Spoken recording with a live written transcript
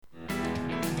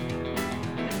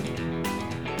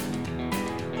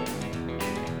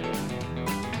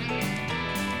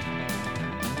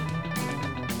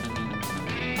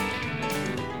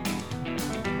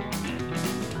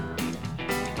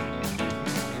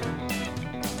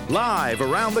Live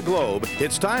around the globe,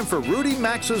 it's time for Rudy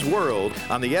Maxa's World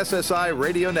on the SSI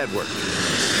Radio Network.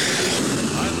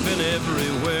 I've been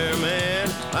everywhere, man.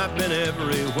 I've been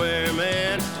everywhere,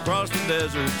 man. Across the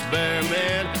deserts bare,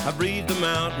 man. I breathe the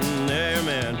mountain air,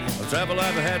 man. Of travel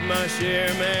I've had my share,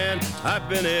 man. I've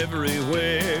been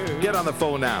everywhere. Get on the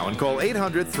phone now and call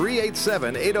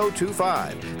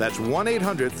 800-387-8025. That's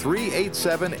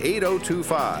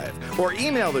 1-800-387-8025. Or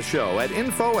email the show at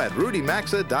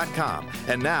info@rudymaxa.com.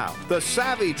 And now, the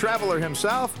savvy traveler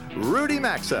himself, Rudy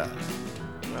Maxa.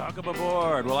 Welcome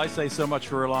aboard. Well, I say so much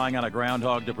for relying on a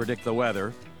groundhog to predict the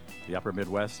weather. The upper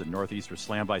Midwest and Northeast were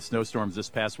slammed by snowstorms this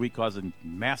past week, causing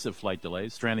massive flight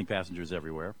delays, stranding passengers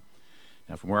everywhere.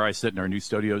 Now, from where I sit in our new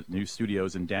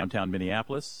studios in downtown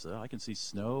Minneapolis, I can see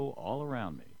snow all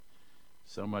around me.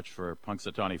 So much for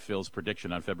Punxsutawney Phil's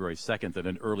prediction on February 2nd that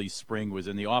an early spring was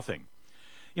in the offing.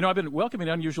 You know, I've been welcoming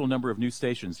an unusual number of new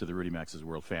stations to the Rudy Maxa's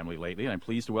World family lately, and I'm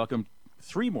pleased to welcome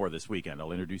 3 more this weekend.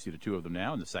 I'll introduce you to 2 of them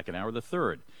now. In the second hour, the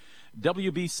third.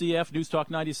 WBCF News Talk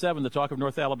 97, the Talk of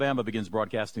North Alabama, begins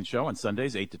broadcasting show on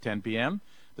Sundays, 8 to 10 p.m.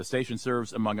 The station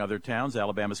serves, among other towns,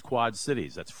 Alabama's Quad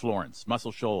Cities. That's Florence,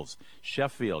 Muscle Shoals,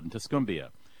 Sheffield, and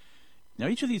Tuscumbia. Now,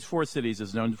 each of these 4 cities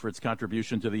is known for its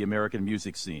contribution to the American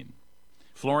music scene.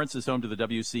 Florence is home to the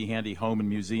W.C. Handy Home and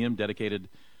Museum, dedicated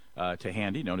to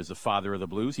Handy, known as the father of the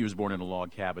blues. He was born in a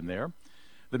log cabin there.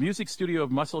 The music studio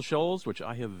of Muscle Shoals, which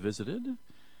I have visited,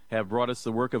 have brought us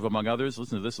the work of, among others,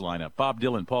 listen to this lineup: Bob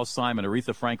Dylan, Paul Simon,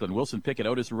 Aretha Franklin, Wilson Pickett,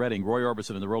 Otis Redding, Roy Orbison,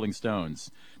 and the Rolling Stones.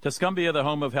 Tuscumbia, the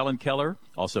home of Helen Keller,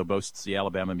 also boasts the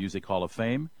Alabama Music Hall of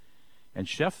Fame. And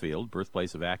Sheffield,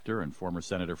 birthplace of actor and former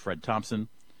Senator Fred Thompson,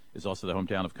 is also the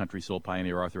hometown of country soul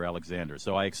pioneer Arthur Alexander.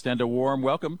 So I extend a warm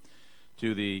welcome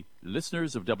to the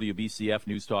listeners of WBCF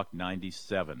News Talk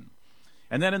 97.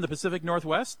 And then in the Pacific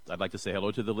Northwest, I'd like to say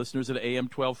hello to the listeners at AM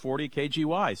 1240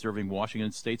 KGY, serving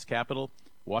Washington State's capital,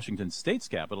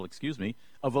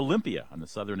 of Olympia on the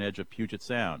southern edge of Puget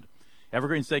Sound.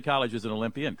 Evergreen State College is in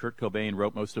Olympia, and Kurt Cobain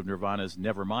wrote most of Nirvana's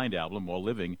Nevermind album while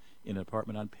living in an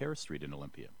apartment on Pear Street in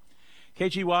Olympia.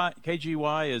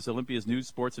 KGY is Olympia's news,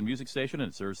 sports, and music station, and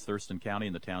it serves Thurston County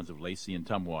and the towns of Lacey and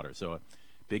Tumwater. So a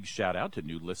big shout-out to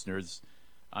new listeners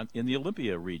in the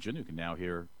Olympia region, who can now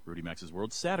hear Rudy Maxa's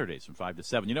World Saturdays from 5 to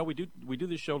 7. You know, we do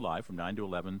this show live from 9 to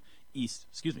 11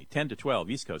 10 to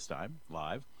 12 East Coast time,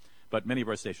 live. But many of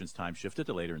our stations time shifted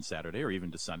to later in Saturday or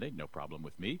even to Sunday. No problem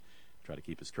with me. Try to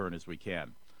keep as current as we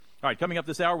can. All right, coming up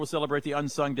this hour, we'll celebrate the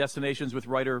unsung destinations with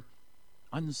writer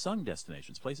Unsung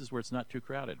Destinations, places where it's not too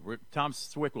crowded. Tom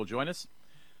Swick will join us.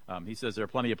 He says there are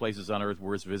plenty of places on Earth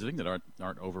worth visiting that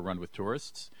aren't overrun with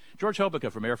tourists. George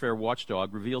Hobica from Airfare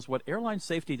Watchdog reveals what airline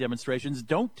safety demonstrations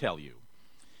don't tell you.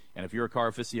 And if you're a car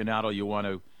aficionado, you want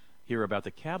to hear about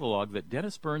the catalog that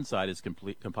Dennis Burnside has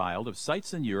compiled of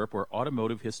sites in Europe where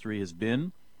automotive history has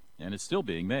been and is still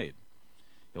being made.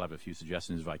 He'll have a few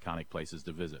suggestions of iconic places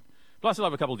to visit. Plus, he'll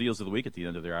have a couple deals of the week at the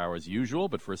end of their hour as usual.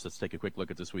 But first, let's take a quick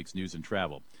look at this week's news and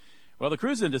travel. Well, the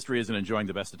cruise industry isn't enjoying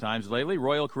the best of times lately.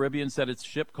 Royal Caribbean said its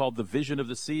ship called the Vision of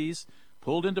the Seas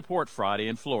pulled into port Friday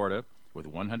in Florida with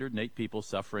 108 people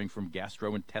suffering from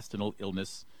gastrointestinal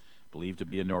illness believed to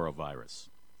be a norovirus.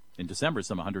 In December,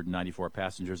 some 194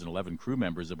 passengers and 11 crew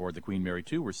members aboard the Queen Mary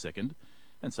II were sickened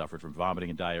and suffered from vomiting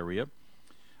and diarrhea.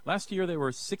 Last year, there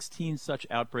were 16 such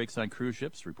outbreaks on cruise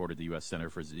ships, reported the U.S. Center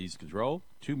for Disease Control,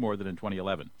 2 more than in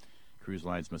 2011. Cruise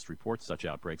lines must report such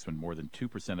outbreaks when more than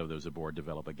 2% of those aboard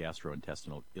develop a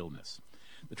gastrointestinal illness.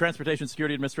 The Transportation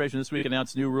Security Administration this week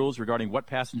announced new rules regarding what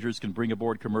passengers can bring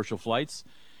aboard commercial flights.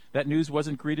 That news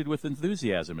wasn't greeted with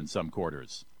enthusiasm in some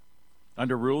quarters.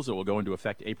 Under rules that will go into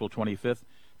effect April 25th,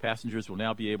 passengers will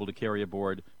now be able to carry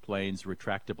aboard planes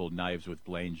retractable knives with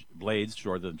blades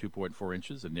shorter than 2.4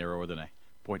 inches and narrower than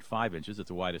 0.5 inches at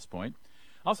the widest point.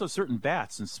 Also, certain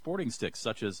bats and sporting sticks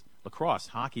such as lacrosse,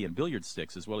 hockey, and billiard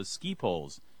sticks, as well as ski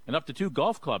poles, and up to 2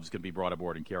 golf clubs can be brought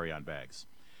aboard in carry-on bags.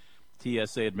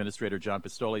 TSA Administrator John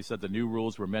Pistole said the new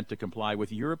rules were meant to comply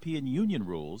with European Union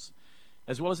rules,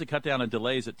 as well as to cut down on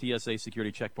delays at TSA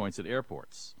security checkpoints at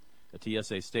airports. A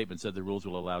TSA statement said the rules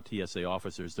will allow TSA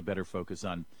officers to better focus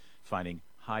on finding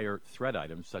higher threat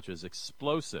items such as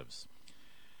explosives.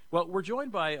 Well, we're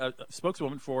joined by a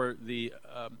spokeswoman for the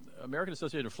American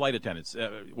Association of Flight Attendants.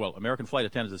 American Flight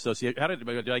Attendants Association.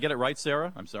 Did I get it right,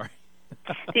 Sarah? I'm sorry.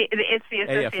 It's the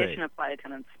Association of Flight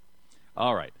Attendants.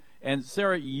 All right. And,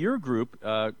 Sarah, your group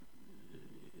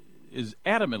is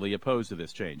adamantly opposed to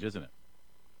this change, isn't it?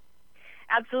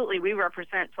 Absolutely. We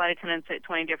represent flight attendants at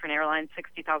 20 different airlines,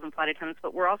 60,000 flight attendants,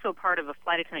 but we're also part of a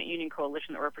flight attendant union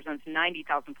coalition that represents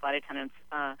 90,000 flight attendants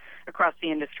across the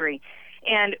industry.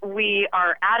 And we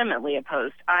are adamantly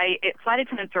opposed. Flight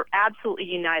attendants are absolutely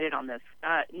united on this.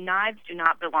 Knives do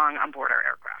not belong on board our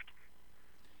aircraft.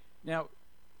 Now,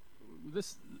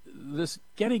 this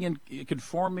getting in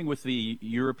conforming with the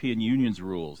European Union's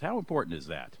rules, how important is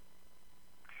that?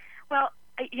 Well,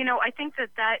 I think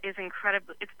that is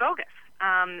incredibly, it's bogus.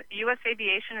 U.S.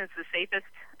 aviation is the safest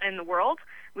in the world.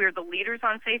 We are the leaders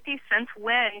on safety. Since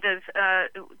when does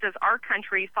our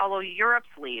country follow Europe's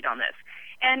lead on this?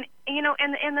 And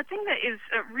the thing that is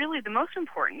really the most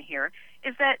important here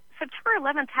is that September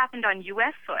 11th happened on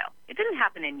U.S. soil. It didn't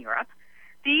happen in Europe.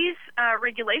 These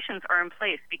regulations are in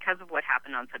place because of what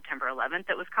happened on September 11th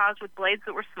that was caused with blades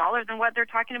that were smaller than what they're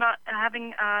talking about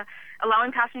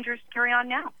allowing passengers to carry on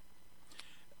now.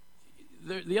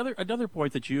 Another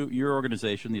point that your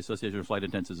organization, the Association of Flight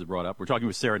Attendants, has brought up. We're talking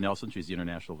with Sarah Nelson. She's the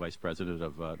International Vice President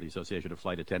of the Association of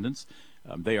Flight Attendants.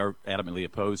 They are adamantly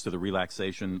opposed to the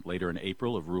relaxation later in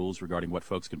April of rules regarding what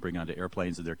folks can bring onto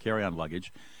airplanes and their carry-on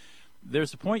luggage.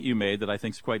 There's a point you made that I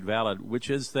think is quite valid,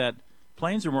 which is that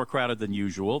planes are more crowded than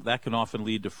usual. That can often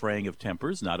lead to fraying of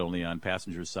tempers, not only on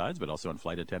passengers' sides, but also on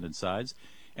flight attendant sides.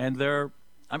 And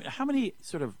how many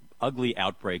sort of ugly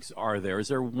outbreaks are there? Is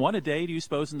there one a day, do you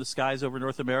suppose, in the skies over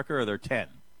North America, or are there 10?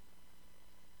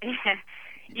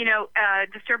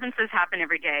 Disturbances happen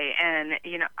every day, and,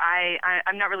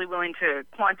 I'm not really willing to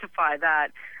quantify that.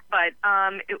 But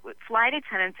flight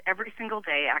attendants every single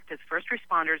day act as first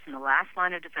responders in the last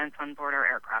line of defense on board our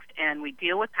aircraft. And we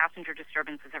deal with passenger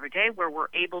disturbances every day where we're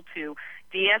able to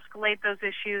de-escalate those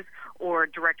issues or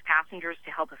direct passengers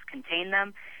to help us contain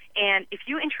them. And if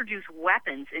you introduce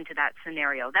weapons into that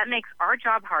scenario, that makes our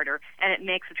job harder, and it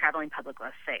makes the traveling public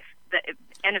less safe.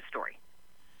 End of story.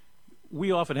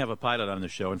 We often have a pilot on the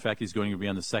show. In fact, he's going to be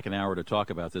on the second hour to talk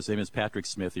about this. His name is Patrick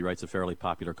Smith. He writes a fairly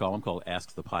popular column called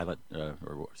Ask the Pilot,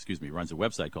 runs a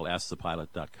website called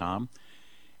AskThePilot.com.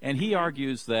 And he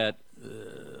argues that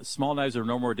small knives are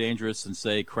no more dangerous than,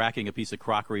 say, cracking a piece of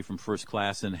crockery from first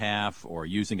class in half or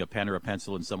using a pen or a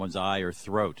pencil in someone's eye or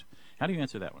throat. How do you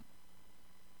answer that one?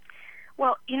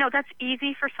 Well, that's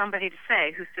easy for somebody to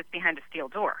say who sits behind a steel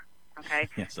door. Okay?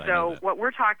 Yes, I know so that. What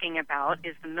we're talking about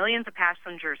is the millions of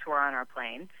passengers who are on our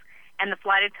planes and the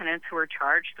flight attendants who are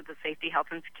charged with the safety, health,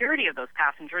 and security of those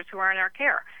passengers who are in our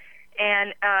care.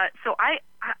 And so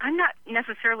I'm not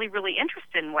necessarily really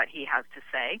interested in what he has to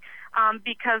say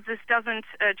because this doesn't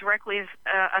directly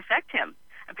affect him,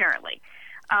 apparently.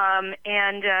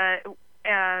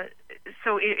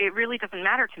 So it really doesn't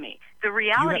matter to me. The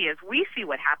reality is we see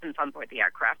what happens on board the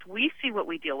aircraft. We see what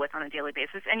we deal with on a daily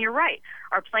basis. And you're right.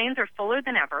 Our planes are fuller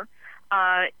than ever,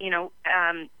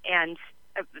 and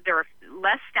there are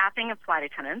less staffing of flight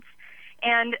attendants.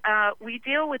 And we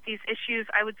deal with these issues,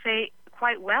 I would say,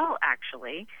 quite well,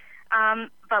 actually.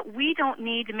 But we don't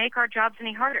need to make our jobs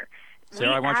any harder.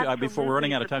 Sarah, I want you, before we're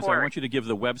running out of time, so I want you to give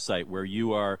the website where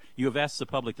you have asked the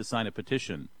public to sign a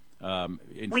petition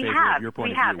in favor of your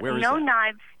point of view. Where is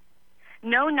that?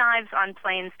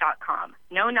 NoKnivesOnPlanes.com.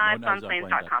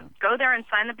 NoKnivesOnPlanes.com. Go there and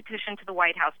sign the petition to the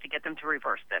White House to get them to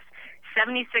reverse this.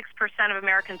 76% of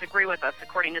Americans agree with us,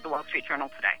 according to the Wall Street Journal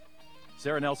today.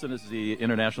 Sarah Nelson is the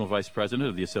International Vice President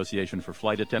of the Association for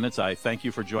Flight Attendants. I thank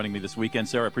you for joining me this weekend.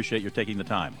 Sarah, I appreciate your taking the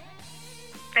time.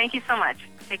 Thank you so much.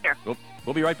 Take care.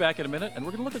 We'll be right back in a minute, and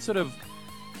we're going to look at sort of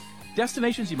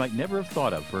destinations you might never have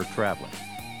thought of for traveling.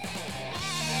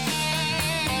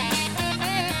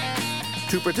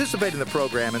 To participate in the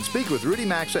program and speak with Rudy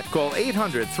Maxa, call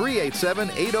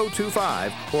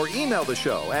 800-387-8025 or email the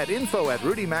show at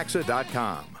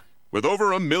info@rudymaxa.com. With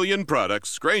over 1 million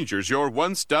products, Grainger's your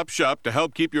one-stop shop to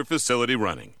help keep your facility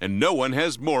running. And no one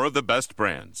has more of the best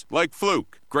brands, like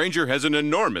Fluke. Grainger has an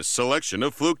enormous selection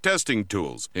of Fluke testing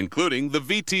tools, including the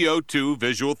VTO2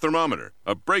 visual thermometer,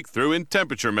 a breakthrough in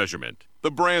temperature measurement.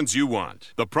 The brands you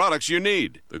want, the products you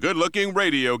need, the good-looking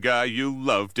radio guy you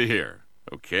love to hear.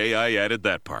 Okay, I added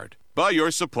that part. Buy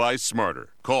your supplies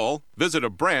smarter. Call, visit a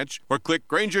branch, or click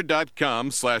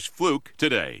Grainger.com/Fluke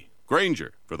today.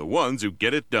 Grainger, for the ones who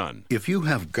get it done. If you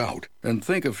have gout and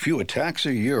think a few attacks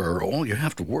a year are all you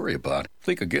have to worry about,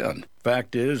 think again.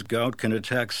 Fact is, gout can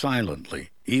attack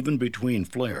silently, even between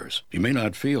flares. You may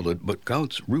not feel it, but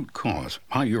gout's root cause,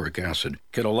 high uric acid,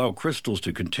 can allow crystals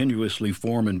to continuously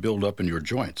form and build up in your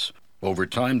joints. Over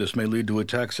time, this may lead to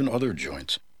attacks in other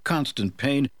joints, constant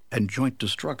pain, and joint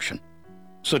destruction.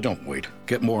 So don't wait.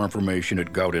 Get more information at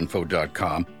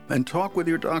goutinfo.com and talk with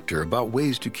your doctor about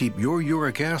ways to keep your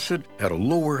uric acid at a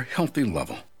lower, healthy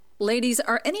level. Ladies,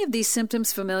 are any of these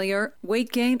symptoms familiar?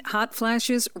 Weight gain, hot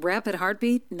flashes, rapid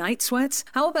heartbeat, night sweats?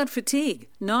 How about fatigue,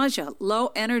 nausea,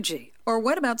 low energy? Or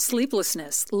what about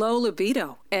sleeplessness, low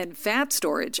libido, and fat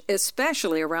storage,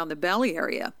 especially around the belly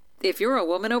area? If you're a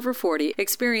woman over 40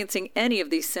 experiencing any of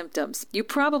these symptoms, you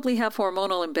probably have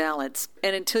hormonal imbalance.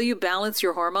 And until you balance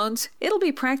your hormones, it'll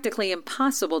be practically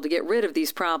impossible to get rid of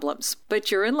these problems. But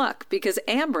you're in luck because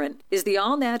Amberen is the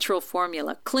all-natural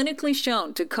formula clinically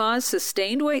shown to cause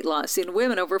sustained weight loss in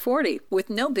women over 40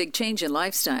 with no big change in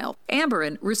lifestyle.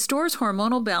 Amberen restores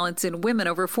hormonal balance in women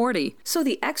over 40, so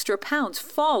the extra pounds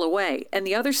fall away and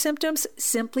the other symptoms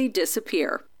simply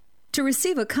disappear. To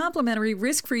receive a complimentary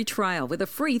risk-free trial with a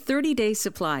free 30-day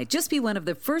supply, just be one of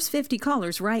the first 50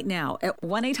 callers right now at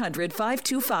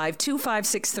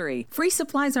 1-800-525-2563. Free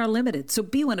supplies are limited, so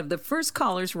be one of the first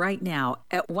callers right now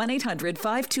at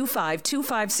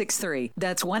 1-800-525-2563.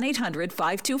 That's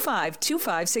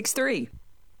 1-800-525-2563.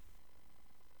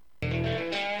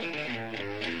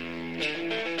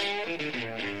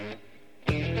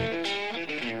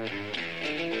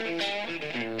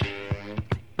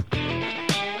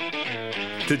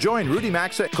 To join Rudy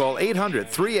Maxa, call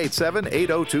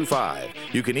 800-387-8025.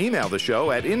 You can email the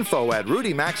show at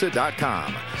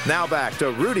info@rudymaxa.com. Now back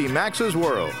to Rudy Maxa's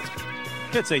World.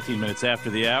 It's 18 minutes after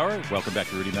the hour. Welcome back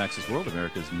to Rudy Maxa's World,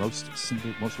 America's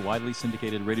most widely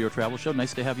syndicated radio travel show.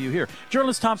 Nice to have you here.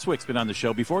 Journalist Tom Swick's been on the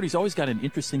show before, and he's always got an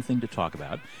interesting thing to talk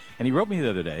about. And he wrote me the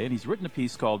other day, and he's written a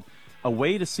piece called A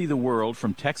Way to See the World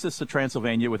from Texas to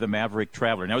Transylvania with a Maverick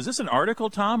Traveler. Now, is this an article,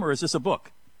 Tom, or is this a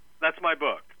book? That's my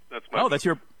book. That's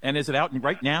your, and is it out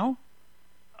right now?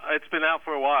 It's been out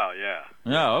for a while, yeah.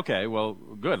 Oh, okay. Well,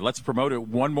 good. Let's promote it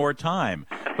one more time.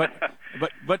 But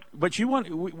you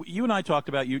and I talked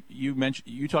about you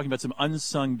talking about some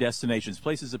unsung destinations,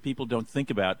 places that people don't think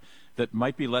about that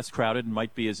might be less crowded and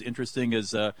might be as interesting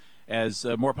as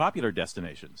more popular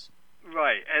destinations.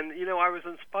 Right, and I was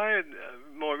inspired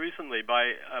more recently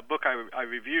by a book I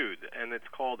reviewed, and it's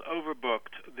called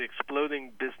Overbooked: The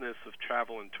Exploding Business of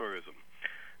Travel and Tourism.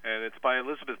 And it's by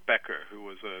Elizabeth Becker, who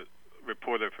was a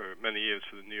reporter for many years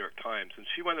for the New York Times. And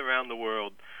she went around the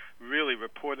world really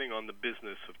reporting on the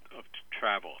business of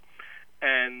travel.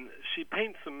 And she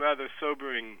paints some rather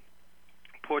sobering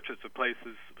portraits of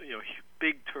places,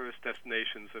 big tourist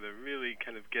destinations that are really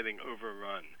kind of getting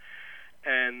overrun.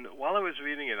 And while I was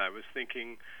reading it, I was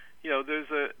thinking, there's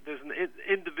an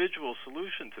individual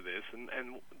solution to this,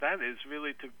 and that is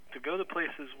really to go to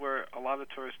places where a lot of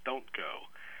tourists don't go.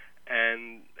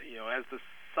 And, as the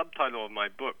subtitle of my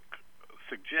book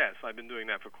suggests, I've been doing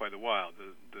that for quite a while.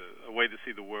 A Way to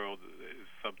See the World is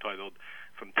subtitled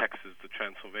From Texas to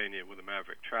Transylvania with a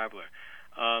Maverick Traveler.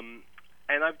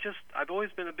 And I've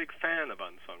always been a big fan of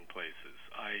unsung places.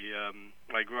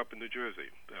 I grew up in New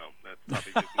Jersey. That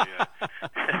probably gives me a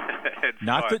head start.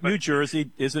 Not that New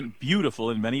Jersey isn't beautiful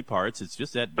in many parts. It's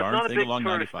just that darn thing along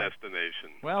 95. It's not a big tourist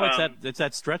destination. Well, it's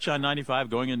that stretch on 95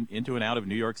 going into and out of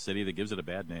New York City that gives it a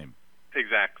bad name.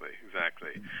 Exactly.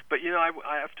 But,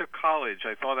 after college,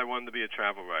 I thought I wanted to be a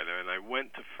travel writer, and I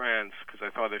went to France because I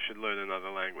thought I should learn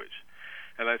another language.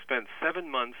 And I spent 7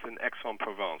 months in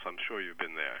Aix-en-Provence. I'm sure you've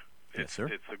been there. Yes, sir.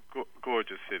 It's a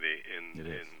gorgeous city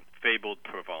in fabled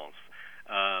Provence.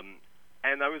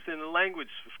 And I was in a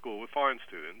language school with foreign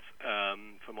students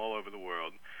from all over the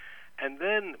world. And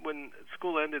then when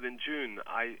school ended in June,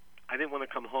 I didn't want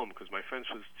to come home because my French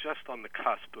was just on the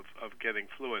cusp of getting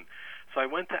fluent. So I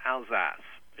went to Alsace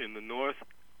in the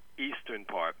northeastern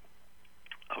part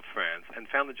of France and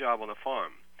found a job on a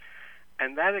farm.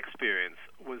 And that experience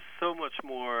was so much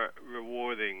more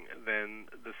rewarding than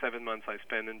the 7 months I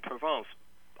spent in Provence.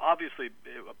 Obviously,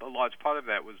 a large part of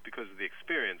that was because of the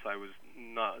experience. I was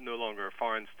no longer a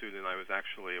foreign student. I was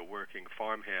actually a working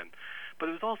farmhand. But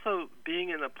it was also being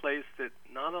in a place that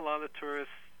not a lot of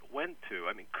tourists went to.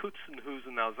 I mean, Kutzenhuis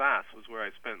in Alsace was where I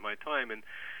spent my time, and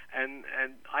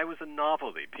I was a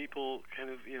novelty. People kind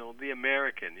of, the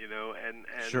American, and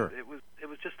sure. It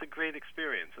was just a great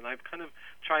experience, and I've kind of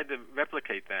tried to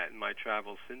replicate that in my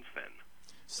travels since then.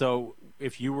 So,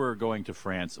 if you were going to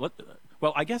France,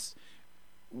 I guess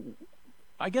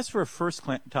for a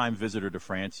first-time visitor to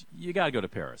France, you got to go to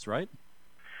Paris, right?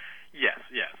 Yes.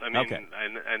 I mean, okay.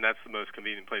 and that's the most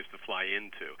convenient place to fly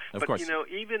into. Of course.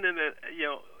 Even in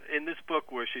this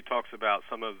book where she talks about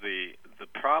some of the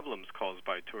problems caused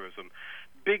by tourism,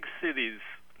 big cities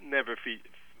never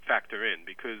factor in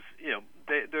because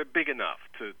they're big enough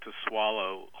to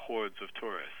swallow hordes of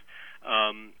tourists.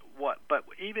 But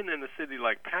even in a city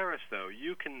like Paris, though,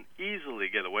 you can easily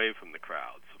get away from the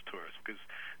crowds of tourists because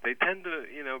they tend to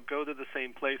go to the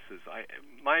same places.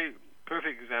 My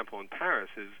perfect example in Paris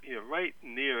is right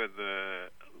near the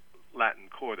Latin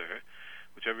Quarter,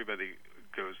 which everybody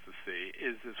goes to see,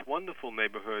 is this wonderful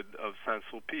neighborhood of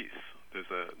Saint-Sulpice, There's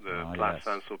the Place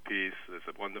Saint-Sulpice. There's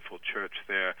a wonderful church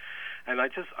there, and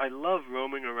I love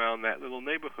roaming around that little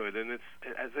neighborhood. And it's,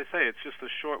 as I say, it's just a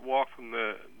short walk from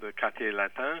the Quartier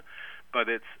Latin, but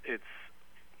it's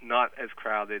not as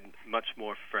crowded, much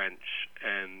more French,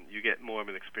 and you get more of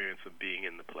an experience of being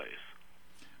in the place.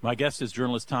 My guest is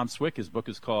journalist Tom Swick. His book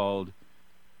is called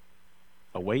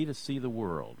A Way to See the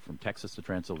World, From Texas to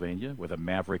Transylvania with a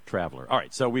Maverick Traveler. All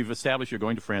right, so we've established you're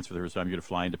going to France for the first time. You're going to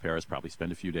fly into Paris, probably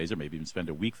spend a few days or maybe even spend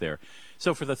a week there.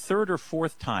 So for the third or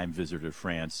fourth time visitor to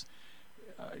France,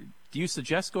 do you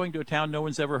suggest going to a town no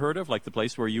one's ever heard of, like the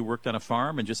place where you worked on a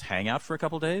farm, and just hang out for a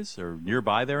couple days, or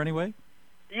nearby there anyway?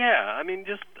 Yeah, I mean,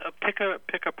 just pick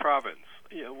a province.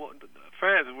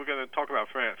 France, we're going to talk about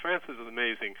France. France is an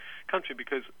amazing country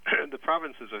because the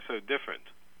provinces are so different.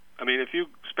 I mean, if you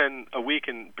spend a week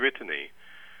in Brittany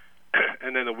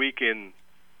and then a week in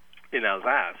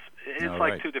Alsace, it's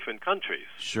like two different countries.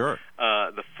 Sure.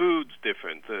 The food's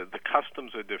different. The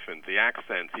customs are different. The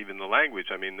accents, even the language.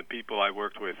 I mean, the people I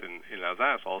worked with in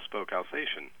Alsace all spoke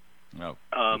Alsatian. Oh.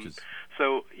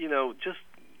 So, just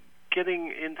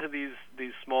getting into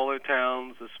these smaller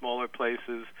towns, the smaller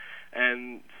places,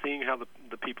 and seeing how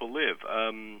the people live.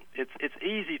 It's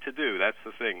easy to do. That's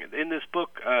the thing. In this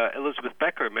book, Elizabeth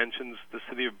Becker mentions the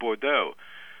city of Bordeaux,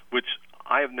 which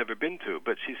I have never been to,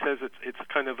 but she says it's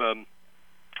kind of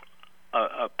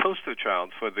a poster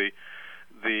child for the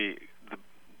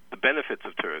benefits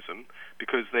of tourism,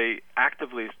 because they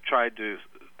actively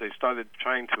started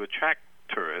trying to attract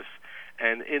tourists,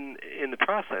 and in the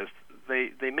process,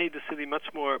 they made the city much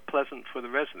more pleasant for the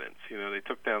residents. They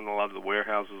took down a lot of the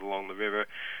warehouses along the river,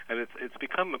 and it's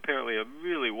become apparently a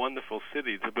really wonderful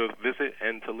city to both visit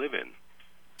and to live in.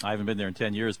 I haven't been there in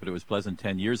 10 years, but it was pleasant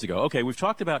 10 years ago. Okay, we've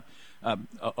talked about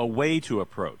a way to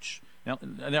approach. Now,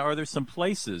 are there some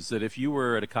places that if you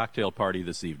were at a cocktail party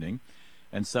this evening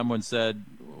and someone said,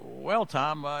 well,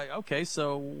 Tom, okay,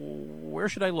 so where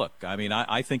should I look? I mean,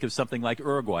 I think of something like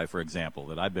Uruguay, for example,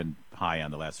 that I've been high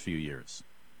on the last few years.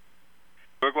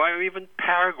 Uruguay or even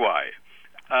Paraguay.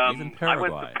 Even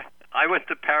Paraguay. I went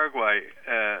to Paraguay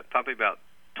probably about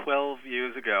 12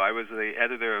 years ago. I was the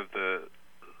editor of the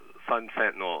Sun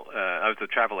Sentinel. I was the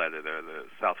travel editor of the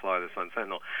South Florida Sun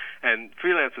Sentinel. And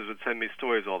freelancers would send me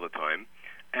stories all the time,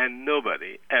 and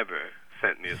nobody ever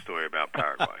sent me a story about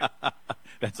Paraguay.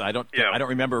 I don't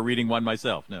remember reading one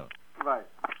myself, no. Right.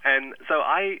 And so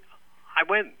I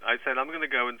went. I said, I'm going to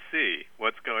go and see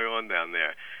what's going on down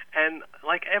there. And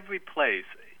like every place,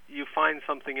 you find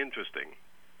something interesting.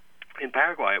 In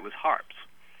Paraguay, it was harps.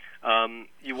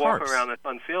 You walk around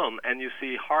Asunción and you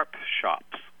see harp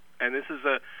shops. And this is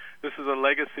a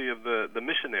legacy of the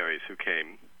missionaries who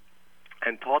came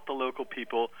and taught the local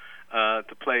people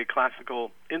to play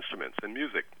classical instruments and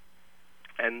music.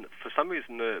 And for some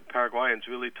reason, the Paraguayans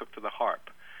really took to the harp.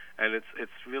 And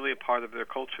it's really a part of their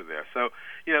culture there. So,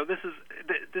 this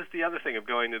is the other thing of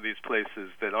going to these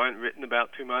places that aren't written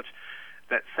about too much,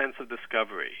 that sense of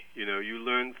discovery. You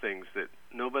learn things that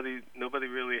nobody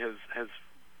really has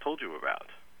told you about.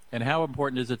 And how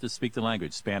important is it to speak the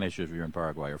language, Spanish if you're in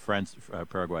Paraguay, or French,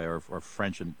 or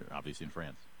French, obviously in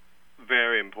France?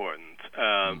 Very important.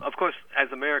 Of course,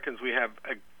 as Americans, we have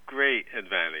a great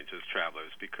advantage as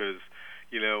travelers because,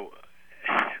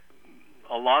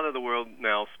 a lot of the world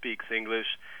now speaks English,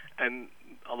 and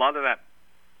a lot of that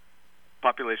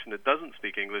population that doesn't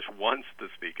speak English wants to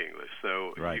speak English.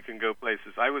 So you can go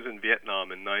places. I was in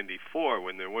Vietnam in '94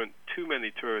 when there weren't too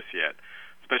many tourists yet,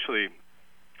 especially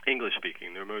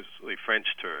English-speaking. They're mostly French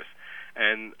tourists.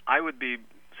 And I would be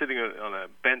sitting on a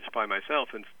bench by myself,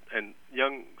 and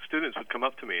young students would come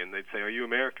up to me, and they'd say, "Are you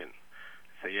American?"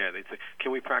 I'd say, "Yeah." They'd say,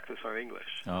 "Can we practice our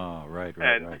English?" Oh, right.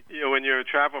 And when you're a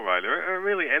travel writer, or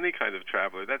really any kind of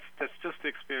traveler, that's just the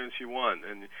experience you want.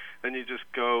 And then you just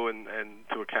go and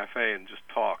to a cafe and just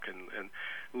talk and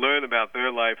learn about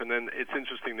their life. And then it's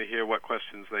interesting to hear what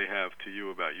questions they have to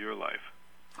you about your life.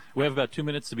 We have about 2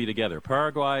 minutes to be together.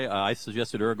 Paraguay, I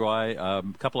suggested Uruguay. A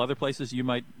couple other places you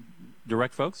might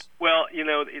direct folks? Well, the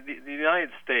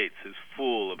United States is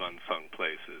full of unsung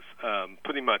places.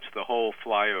 Pretty much the whole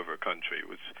flyover country,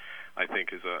 which I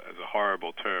think is a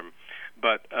horrible term.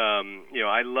 But,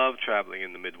 I love traveling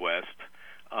in the Midwest.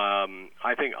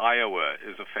 I think Iowa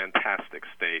is a fantastic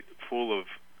state, full of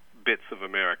bits of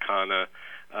Americana.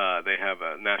 They have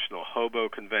a National Hobo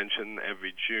Convention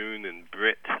every June in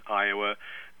Britt, Iowa.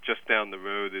 Just down the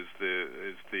road is the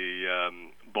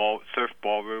surf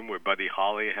ballroom where Buddy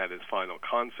Holly had his final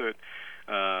concert.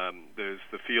 There's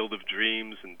the Field of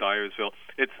Dreams in Dyersville.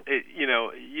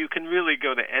 You can really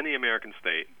go to any American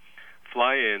state,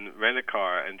 fly in, rent a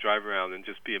car, and drive around and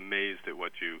just be amazed at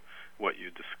what you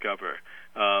discover.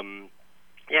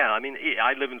 Yeah, I mean,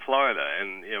 I live in Florida,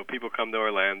 and people come to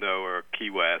Orlando or Key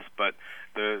West, but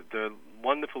the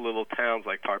wonderful little towns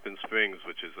like Tarpon Springs,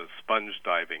 which is a sponge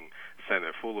diving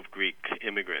center full of Greek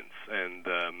immigrants, and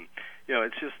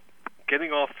it's just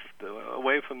getting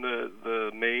away from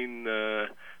the main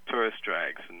tourist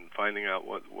drags and finding out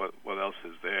what else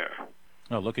is there.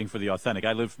 Oh, looking for the authentic.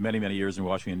 I lived many, many years in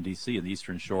Washington, D.C., and the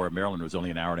eastern shore of Maryland was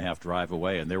only an hour and a half drive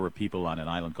away, and there were people on an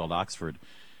island called Oxford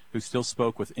who still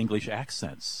spoke with English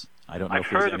accents. I don't know if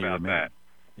there's any about that.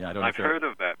 Yeah, I don't I've heard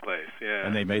of that place, yeah.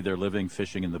 And they made their living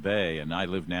fishing in the bay, and I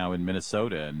live now in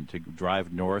Minnesota, and to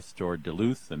drive north toward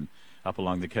Duluth and up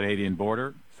along the Canadian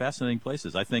border, fascinating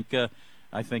places. I think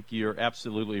you're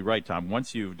absolutely right, Tom.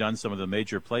 Once you've done some of the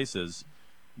major places,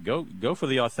 go for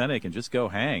the authentic and just go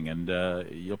hang, and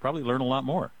you'll probably learn a lot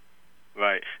more.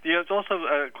 Right. It's also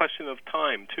a question of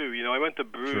time, too. I went to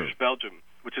Bruges, Belgium,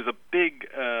 which is a big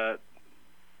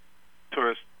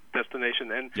tourist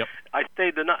destination, and yep. I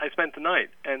spent the night,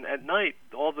 and at night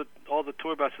all the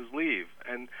tour buses leave,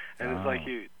 and it's like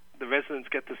the residents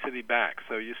get the city back,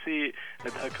 so you see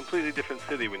a completely different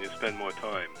city when you spend more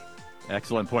time.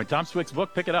 Excellent point. Tom Swick's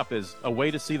book, pick it up, is A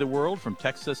Way to See the World, From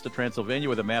Texas to Transylvania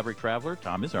with a Maverick Traveler.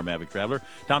 Tom is our Maverick Traveler.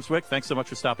 Tom Swick, thanks so much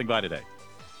for stopping by today.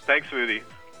 Thanks, Rudy.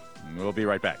 We'll be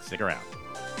right back. Stick around.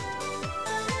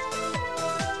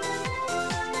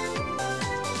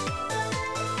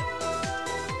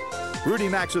 Rudy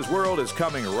Maxa's World is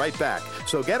coming right back,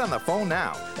 so get on the phone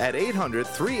now at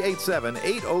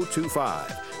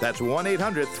 800-387-8025. That's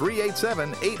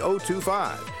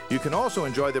 1-800-387-8025. You can also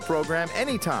enjoy the program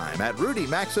anytime at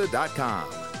rudymaxa.com.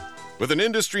 With an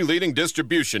industry-leading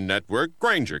distribution network,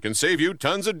 Grainger can save you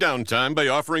tons of downtime by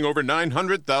offering over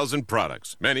 900,000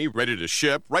 products, many ready to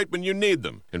ship right when you need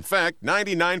them. In fact,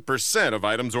 99% of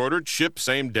items ordered ship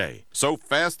same day. So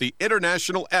fast, the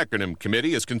International Acronym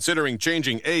Committee is considering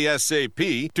changing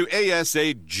ASAP to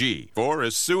ASAG for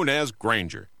as soon as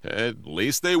Grainger. At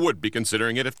least they would be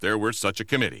considering it if there were such a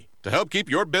committee. To help keep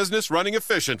your business running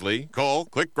efficiently, call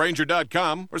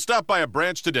clickgrainger.com or stop by a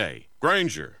branch today.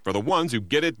 Grainger, for the ones who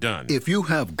get it done. If you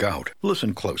have gout,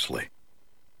 listen closely.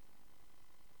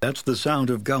 That's the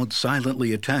sound of gout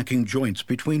silently attacking joints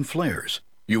between flares.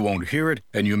 You won't hear it,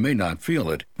 and you may not feel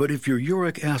it, but if your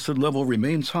uric acid level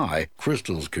remains high,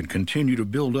 crystals can continue to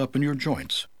build up in your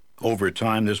joints. Over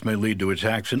time, this may lead to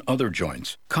attacks in other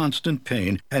joints, constant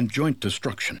pain, and joint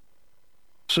destruction.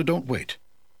 So don't wait.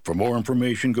 For more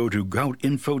information, go to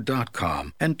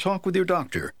goutinfo.com and talk with your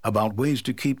doctor about ways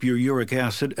to keep your uric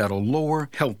acid at a lower,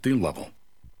 healthy level.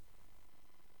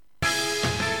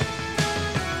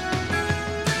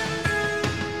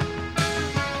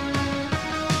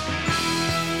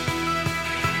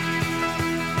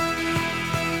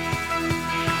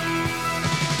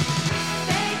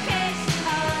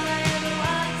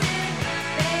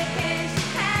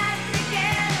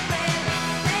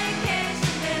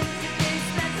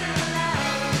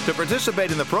 To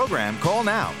participate in the program, call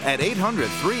now at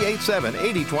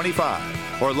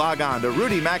 800-387-8025 or log on to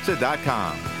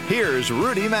rudymaxa.com. Here's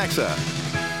Rudy Maxa.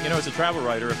 As a travel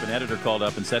writer, if an editor called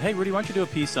up and said, hey, Rudy, why don't you do a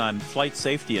piece on flight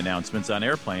safety announcements on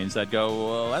airplanes, I'd go,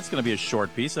 well, that's going to be a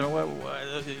short piece.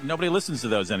 Nobody listens to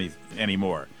those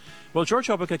anymore. Well, George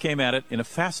Hobeika came at it in a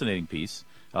fascinating piece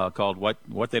called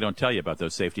What They Don't Tell You About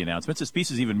Those Safety Announcements. This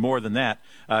piece is even more than that.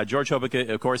 George Hobeika,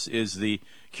 of course, is the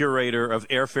curator of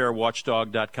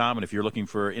airfarewatchdog.com, and if you're looking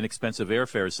for inexpensive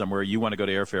airfares somewhere, you want to go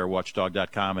to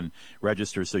airfarewatchdog.com and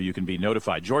register so you can be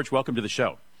notified. George, welcome to the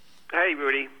show. Hey,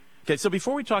 Rudy. Okay, so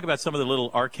before we talk about some of the little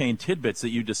arcane tidbits that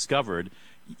you discovered,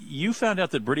 you found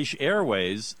out that British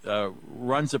Airways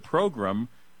runs a program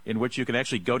in which you can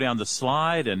actually go down the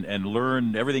slide and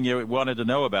learn everything you wanted to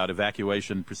know about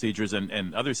evacuation procedures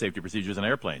and other safety procedures on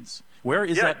airplanes. Where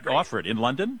is that offered? In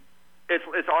London?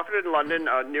 It's offered in London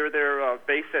near their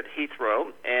base at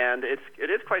Heathrow, and it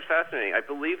is quite fascinating. I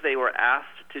believe they were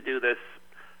asked to do this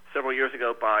several years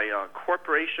ago by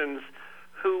corporations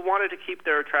who wanted to keep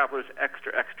their travelers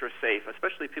extra safe,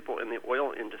 especially people in the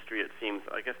oil industry, it seems.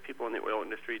 I guess people in the oil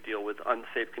industry deal with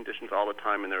unsafe conditions all the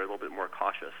time, and they're a little bit more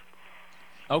cautious.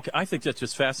 Okay, I think that's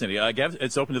just fascinating.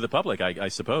 It's open to the public, I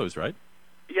suppose, right?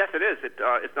 Yes, it is.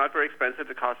 It's not very expensive.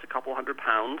 It costs a couple $100,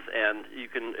 and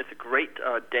it's a great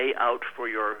day out for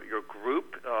your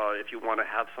group if you want to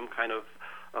have some kind of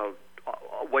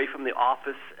away from the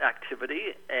office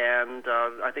activity. And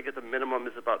I think at the minimum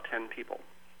is about 10 people.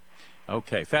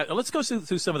 Okay, let's go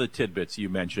through some of the tidbits you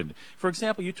mentioned. For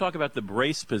example, you talk about the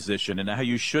brace position and how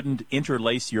you shouldn't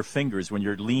interlace your fingers when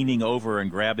you're leaning over and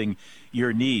grabbing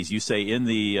your knees. You say in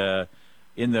the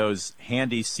in those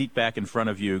handy seat back in front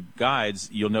of you guides,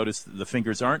 you'll notice the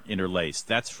fingers aren't interlaced.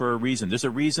 That's for a reason. There's a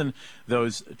reason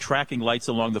those tracking lights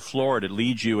along the floor that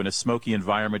lead you in a smoky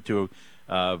environment to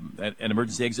an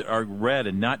emergency exit are red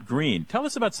and not green. Tell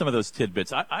us about some of those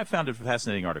tidbits. I found it a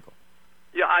fascinating article.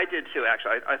 Yeah, I did too,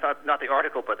 actually. I thought not the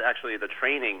article, but actually the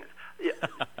training.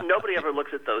 Nobody ever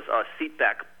looks at those seat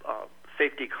back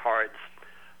safety cards.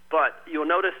 But you'll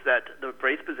notice that the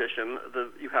brace position,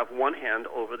 you have one hand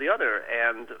over the other,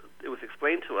 and it was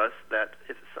explained to us that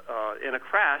if, in a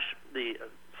crash,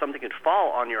 something could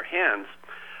fall on your hands,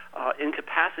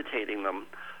 incapacitating them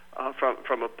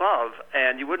from above,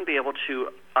 and you wouldn't be able to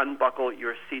unbuckle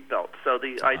your seatbelt. So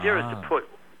the idea is to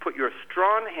put your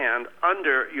strong hand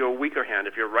under your weaker hand.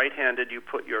 If you're right-handed, you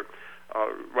put your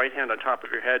right hand on top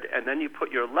of your head, and then you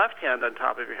put your left hand on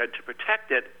top of your head to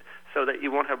protect it, so that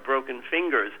you won't have broken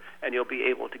fingers and you'll be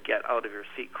able to get out of your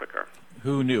seat quicker.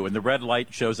 Who knew? And the red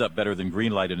light shows up better than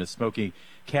green light in a smoky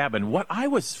cabin. What I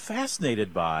was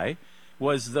fascinated by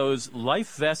was those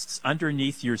life vests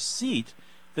underneath your seat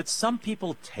that some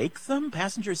people take them,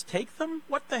 passengers take them?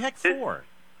 What the heck for?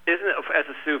 Isn't it as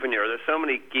a souvenir? There's so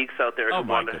many geeks out there who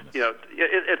want to,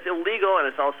 it's illegal and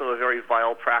it's also a very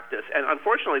vile practice. And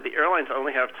unfortunately, the airlines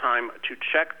only have time to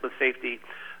check the safety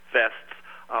vests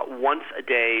once a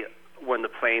day when the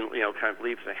plane, kind of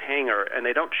leaves the hangar, and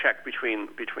they don't check between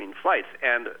flights.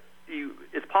 And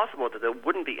it's possible that there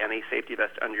wouldn't be any safety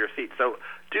vest under your seat. So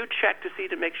do check to see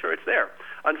to make sure it's there.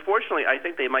 Unfortunately, I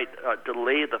think they might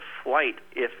delay the flight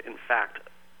if, in fact,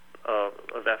 a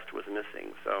vest was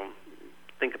missing. So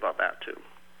think about that too.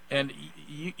 And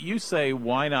you say,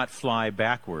 why not fly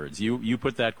backwards? You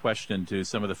put that question to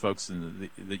some of the folks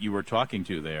that you were talking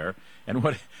to there,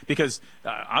 and because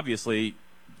obviously.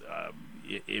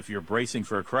 If you're bracing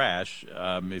for a crash,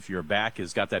 if your back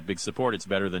has got that big support, it's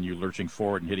better than you lurching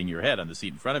forward and hitting your head on the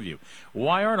seat in front of you.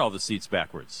 Why aren't all the seats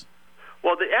backwards?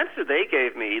 Well, the answer they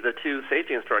gave me, the two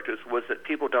safety instructors, was that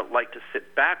people don't like to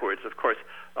sit backwards. Of course,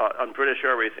 on British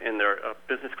Airways, in their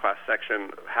business class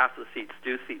section, half the seats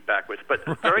do seat backwards. But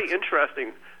very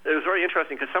interesting. It was very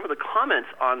interesting because some of the comments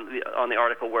on the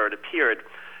article where it appeared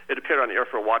on the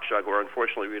Airfare Watchdog, where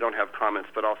unfortunately we don't have comments,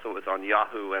 but also it's on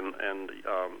Yahoo and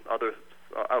other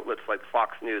outlets like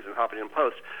Fox News and Huffington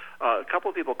Post. A couple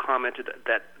of people commented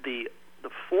that the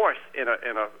force in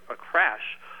a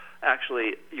crash,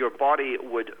 actually, your body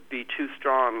would be too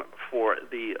strong for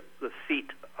the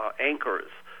seat anchors.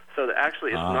 So that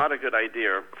actually it's not a good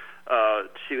idea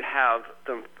to have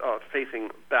them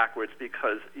facing backwards,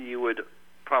 because you would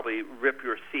probably rip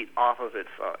your seat off of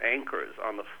its anchors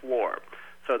on the floor.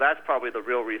 So that's probably the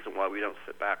real reason why we don't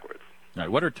sit backwards. All right.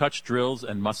 What are touch drills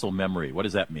and muscle memory? What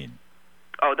does that mean?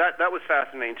 Oh, that was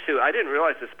fascinating, too. I didn't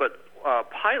realize this, but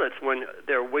pilots, when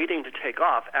they're waiting to take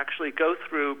off, actually go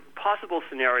through possible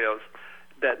scenarios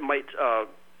that might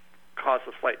cause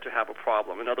the flight to have a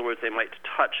problem. In other words, they might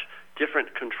touch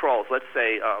different controls. Let's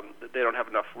say they don't have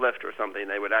enough lift or something.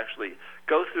 They would actually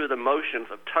go through the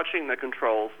motions of touching the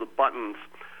controls, the buttons,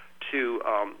 to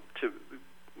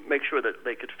make sure that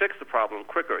they could fix the problem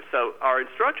quicker. So our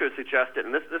instructor suggested,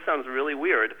 and this sounds really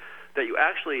weird, that you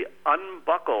actually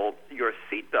unbuckle your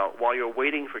seatbelt while you're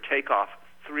waiting for takeoff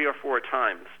 3 or 4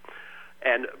 times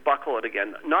and buckle it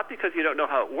again. Not because you don't know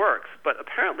how it works, but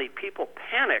apparently people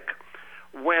panic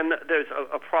when there's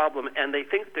a problem and they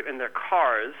think they're in their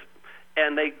cars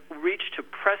and they reach to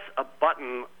press a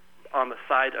button on the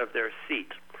side of their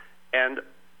seat and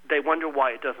they wonder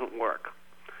why it doesn't work.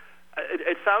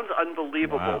 It sounds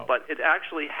unbelievable, wow. But it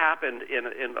actually happened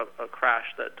in a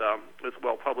crash that was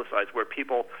well publicized, where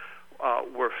people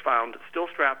were found still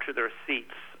strapped to their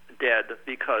seats, dead,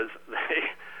 because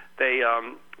they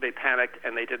panicked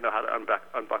and they didn't know how to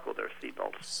unbuckle their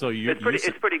seatbelts. So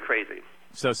it's pretty crazy.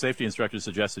 So safety instructors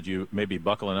suggested you maybe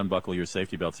buckle and unbuckle your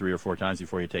safety belt 3 or 4 times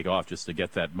before you take off, just to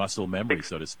get that muscle memory,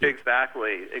 so to speak.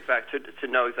 Exactly. To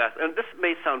know exactly. And this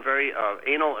may sound very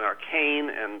anal and arcane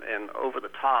and over the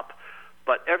top,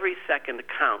 but every second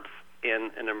counts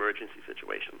in an emergency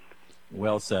situation.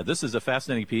 Well said. This is a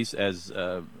fascinating piece. As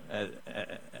you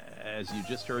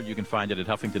just heard, you can find it at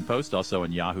Huffington Post, also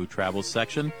in Yahoo Travel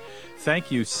section. Thank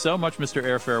you so much, Mr.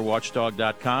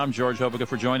 AirfareWatchdog.com, George Hobica,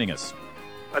 for joining us.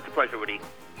 That's a pleasure, Rudy.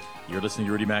 You're listening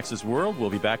to Rudy Maxa's World. We'll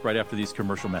be back right after these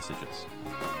commercial messages.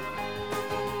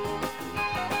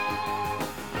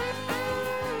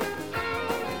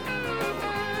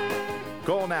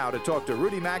 Call now to talk to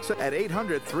Rudy Maxa at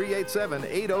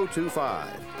 800-387-8025.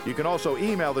 You can also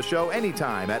email the show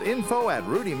anytime at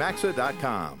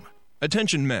info@rudymaxa.com.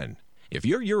 Attention men, if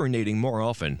you're urinating more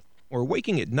often or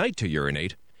waking at night to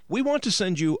urinate, we want to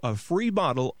send you a free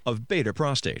bottle of Beta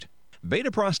Prostate.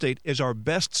 Beta Prostate is our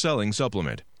best-selling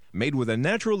supplement, made with a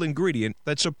natural ingredient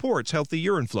that supports healthy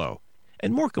urine flow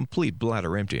and more complete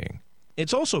bladder emptying.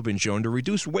 It's also been shown to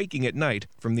reduce waking at night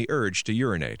from the urge to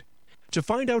urinate. To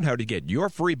find out how to get your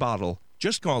free bottle,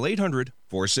 just call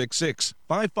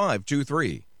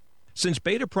 800-466-5523. Since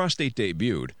Beta Prostate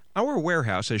debuted, our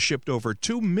warehouse has shipped over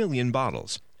 2 million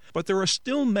bottles. But there are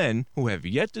still men who have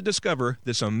yet to discover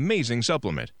this amazing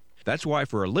supplement. That's why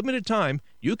for a limited time,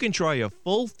 you can try a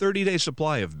full 30-day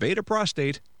supply of Beta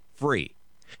Prostate free.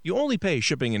 You only pay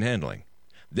shipping and handling.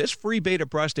 This free Beta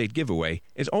Prostate giveaway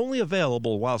is only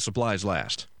available while supplies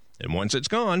last. And once it's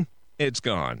gone, it's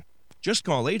gone. Just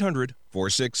call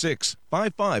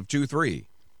 800-466-5523.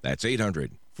 That's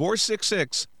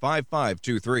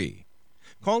 800-466-5523.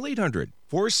 Call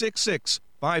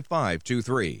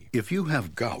 800-466-5523. If you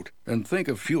have gout and think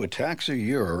a few attacks a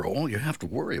year are all you have to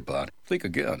worry about, think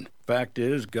again. Fact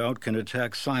is, gout can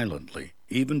attack silently,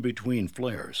 even between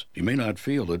flares. You may not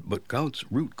feel it, but gout's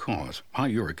root cause, high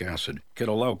uric acid, can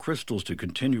allow crystals to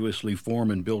continuously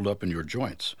form and build up in your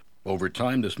joints. Over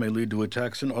time, this may lead to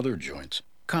attacks in other joints,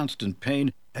 constant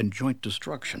pain, and joint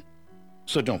destruction.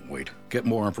 So don't wait. Get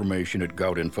more information at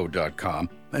goutinfo.com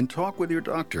and talk with your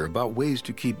doctor about ways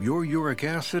to keep your uric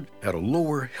acid at a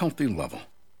lower, healthy level.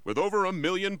 With over 1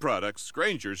 million products,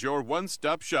 Grainger's your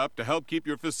one-stop shop to help keep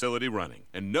your facility running.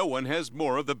 And no one has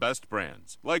more of the best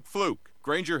brands, like Fluke.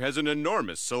 Grainger has an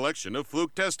enormous selection of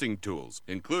Fluke testing tools,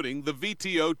 including the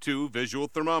VTO2 visual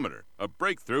thermometer, a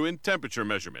breakthrough in temperature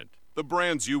measurement. The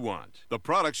brands you want, the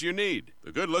products you need,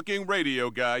 the good-looking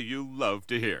radio guy you love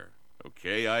to hear.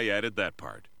 Okay, I added that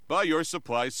part. Buy your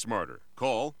supplies smarter.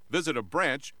 Call, visit a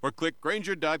branch, or click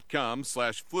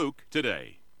Grainger.com/Fluke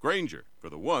today. Grainger,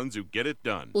 for the ones who get it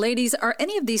done. Ladies, are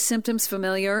any of these symptoms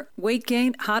familiar? Weight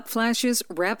gain, hot flashes,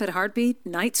 rapid heartbeat,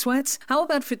 night sweats? How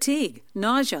about fatigue,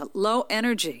 nausea, low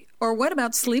energy? Or what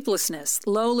about sleeplessness,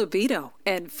 low libido,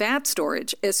 and fat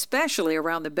storage, especially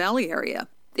around the belly area?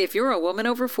 If you're a woman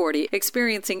over 40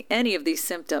 experiencing any of these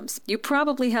symptoms, you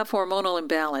probably have hormonal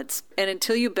imbalance. And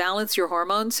until you balance your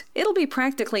hormones, it'll be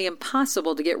practically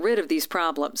impossible to get rid of these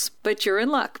problems. But you're in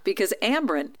luck because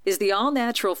Amberen is the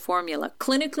all-natural formula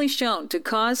clinically shown to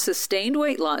cause sustained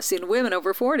weight loss in women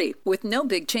over 40 with no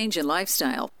big change in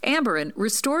lifestyle. Amberen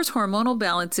restores hormonal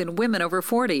balance in women over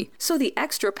 40, so the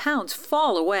extra pounds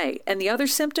fall away and the other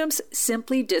symptoms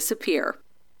simply disappear.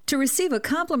 To receive a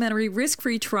complimentary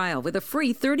risk-free trial with a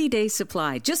free 30-day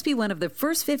supply, just be one of the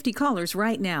first 50 callers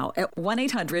right now at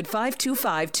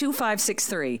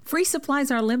 1-800-525-2563. Free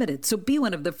supplies are limited, so be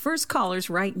one of the first callers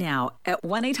right now at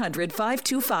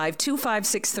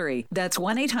 1-800-525-2563. That's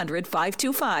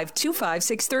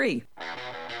 1-800-525-2563.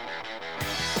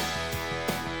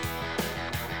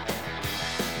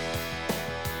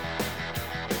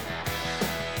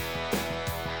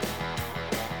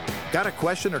 Got a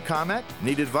question or comment?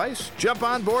 Need advice? Jump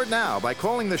on board now by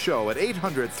calling the show at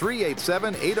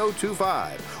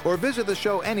 800-387-8025 or visit the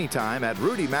show anytime at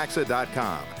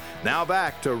rudymaxa.com. Now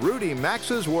back to Rudy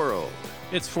Maxa's World.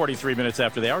 It's 43 minutes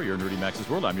after the hour. You're in Rudy Maxa's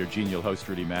World. I'm your genial host,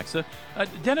 Rudy Maxa.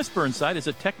 Dennis Burnside is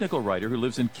a technical writer who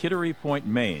lives in Kittery Point,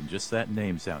 Maine. Just that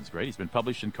name sounds great. He's been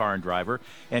published in Car and Driver,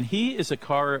 and he is a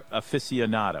car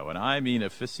aficionado, and I mean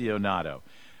aficionado.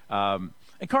 And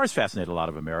cars fascinate a lot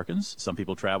of Americans. Some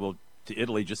people travel to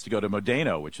Italy just to go to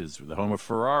Modena, which is the home of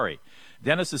Ferrari.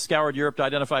 Dennis has scoured Europe to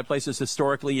identify places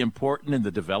historically important in the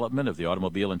development of the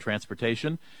automobile and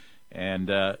transportation.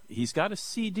 And he's got a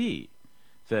CD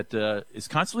that is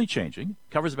constantly changing,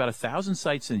 covers about 1,000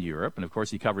 sites in Europe, and of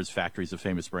course he covers factories of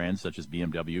famous brands such as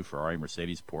BMW, Ferrari,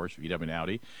 Mercedes, Porsche, VW, and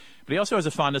Audi. But he also has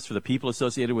a fondness for the people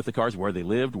associated with the cars, where they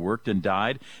lived, worked, and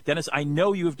died. Dennis, I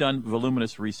know you have done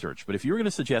voluminous research, but if you were going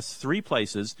to suggest 3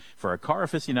 places for a car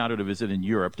aficionado to visit in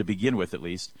Europe, to begin with at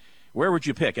least, where would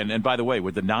you pick? And by the way,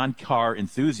 would the non-car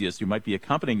enthusiast who might be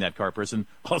accompanying that car person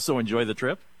also enjoy the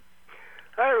trip?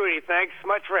 Hi, Rudy. Thanks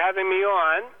much for having me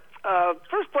on.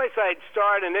 First place I'd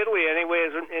start in Italy anyway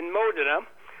is in Modena.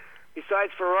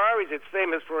 Besides Ferraris, it's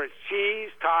famous for its cheese,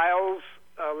 tiles,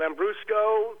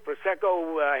 Lambrusco,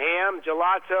 Prosecco ham,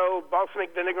 gelato,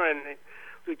 balsamic vinegar, and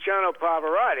Luciano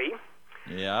Pavarotti.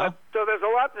 Yeah. So there's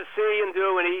a lot to see and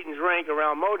do and eat and drink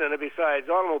around Modena besides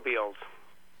automobiles.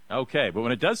 Okay, but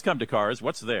when it does come to cars,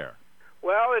 what's there?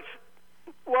 Well, it's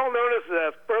well known as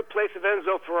the birthplace of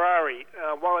Enzo Ferrari.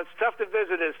 While it's tough to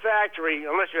visit his factory,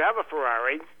 unless you have a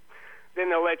Ferrari, then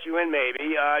they'll let you in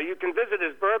maybe. You can visit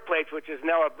his birthplace, which is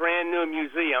now a brand-new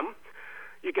museum.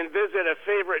 You can visit a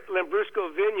favorite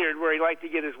Lambrusco vineyard where he liked to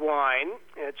get his wine.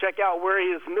 Check out where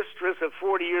his mistress of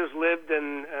 40 years lived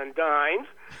and dined.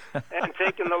 And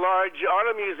take in the large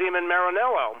auto museum in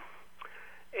Maranello.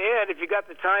 And if you got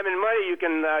the time and money, you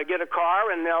can get a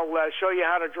car, and they'll show you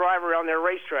how to drive around their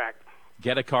racetrack.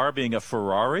 Get a car being a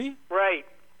Ferrari? Right.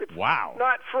 It's wow.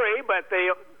 Not free, but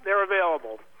they're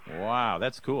available. Wow,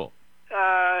 that's cool.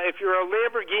 If you're a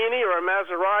Lamborghini or a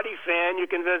Maserati fan, you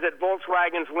can visit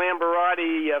Volkswagen's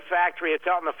Lamborghini factory. It's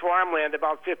out in the farmland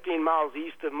about 15 miles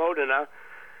east of Modena.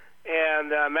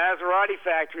 And Maserati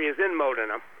factory is in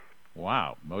Modena.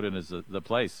 Wow, Modena is the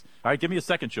place. All right, give me a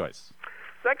second choice.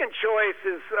 Second choice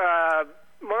is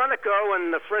Monaco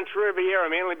and the French Riviera,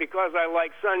 mainly because I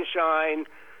like sunshine,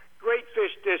 great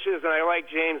fish dishes, and I like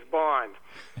James Bond.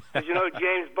 As you know,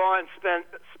 James Bond spent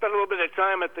a little bit of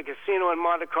time at the casino in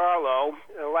Monte Carlo,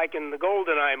 like in the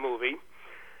GoldenEye movie.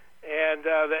 And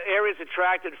the area's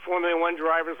attracted Formula One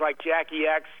drivers like Jackie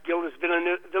X, Gilles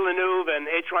Villeneuve, and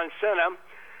Ayrton Senna.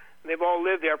 They've all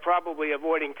lived there, probably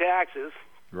avoiding taxes.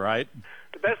 Right.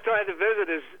 The best time to visit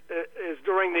is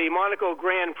during the Monaco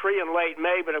Grand Prix in late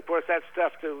May, but of course that's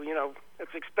tough to,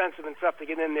 it's expensive and stuff to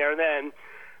get in there then.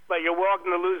 But you're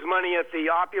welcome to lose money at the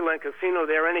opulent casino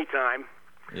there anytime.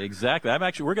 Exactly.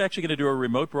 We're actually going to do a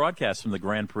remote broadcast from the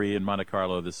Grand Prix in Monte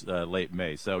Carlo this late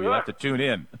May, so you'll have to tune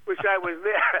in. Wish I was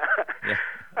there.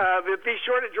 But be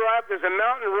sure to drive. There's a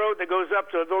mountain road that goes up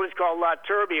to a village called La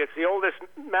Turbie. It's the oldest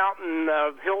mountain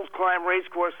hill climb race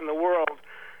course in the world,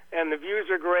 and the views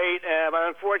are great. But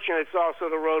unfortunately, it's also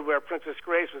the road where Princess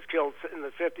Grace was killed in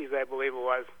the 50s, I believe it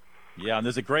was. Yeah, and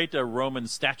there's a great Roman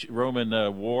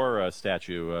war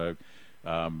statue.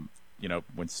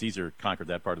 When Caesar conquered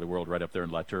that part of the world, right up there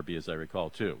in La Turbie, as I recall,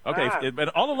 too. Okay, but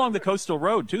all along the coastal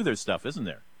road, too, there's stuff, isn't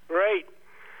there? Right.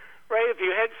 If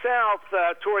you head south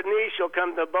toward Nice, you'll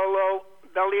come to Bellio,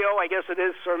 I guess it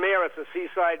is, sur Mer. It's a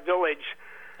seaside village.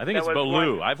 I think it's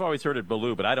Belou. I've always heard it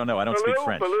Belou, but I don't know. I don't speak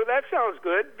French. Belou, that sounds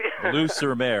good.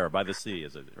 Belou-sur-Mer, by the sea,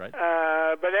 is it, right?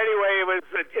 But anyway,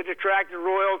 it attracted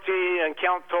royalty and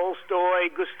Count Tolstoy,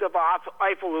 Gustave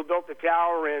Eiffel, who built the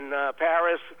tower in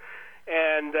Paris,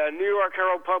 and New York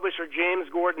Herald publisher James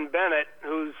Gordon Bennett,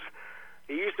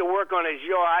 he used to work on his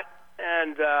yacht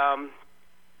and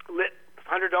lit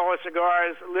 $100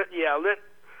 cigars, lit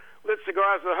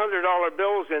cigars with $100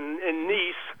 bills in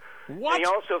Nice. What? And he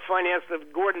also financed the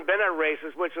Gordon Bennett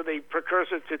races, which are the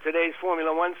precursor to today's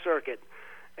Formula One circuit.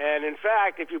 And in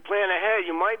fact, if you plan ahead,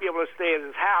 you might be able to stay at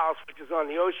his house, which is on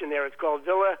the ocean there. It's called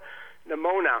Villa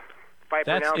Nimona, if I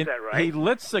pronounce that right. He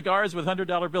lit cigars with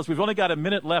 $100 bills. We've only got a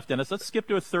minute left, Dennis. Let's skip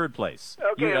to a third place.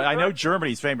 Okay. I know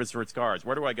Germany's famous for its cars.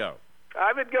 Where do I go?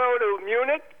 I would go to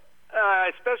Munich,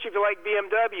 especially if you like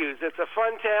BMWs. It's a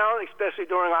fun town, especially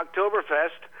during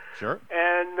Oktoberfest. Sure.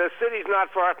 And the city's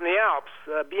not far from the Alps.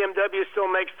 BMW still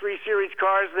makes 3 Series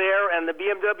cars there, and the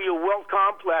BMW Welt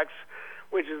Complex,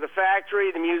 which is the factory,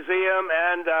 the museum,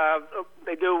 and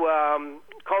they do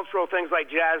cultural things like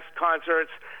jazz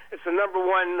concerts. It's the number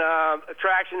one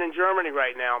attraction in Germany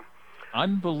right now.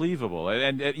 Unbelievable.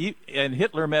 And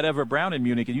Hitler met Eva Braun in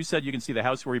Munich, and you said you can see the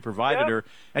house where he provided her,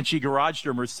 and she garaged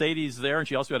her Mercedes there, and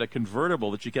she also had a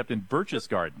convertible that she kept in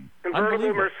Berchtesgaden.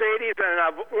 Convertible Mercedes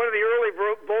and one of the early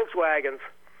Volkswagens.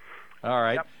 All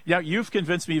right. Yep. Now, you've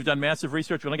convinced me. You've done massive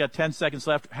research. We only got 10 seconds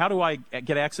left. How do I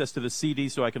get access to the CD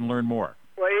so I can learn more?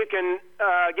 Well, you can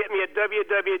get me at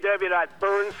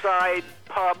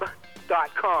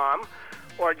www.burnsidepub.com,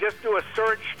 or just do a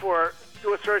search for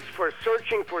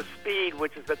Searching for Speed,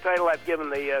 which is the title I've given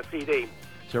the CD.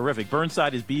 Terrific.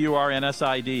 Burnside is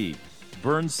Burnsid.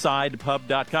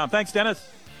 Burnsidepub.com. Thanks, Dennis.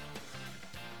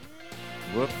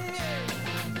 Whoop.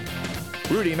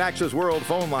 Rudy Maxa's World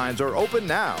phone lines are open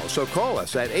now, so call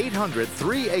us at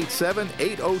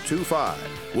 800-387-8025.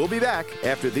 We'll be back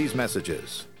after these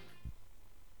messages.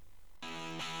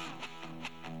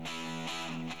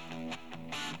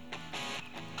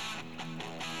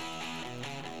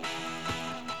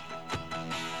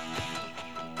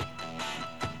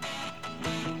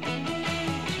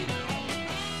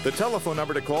 The telephone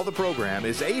number to call the program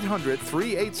is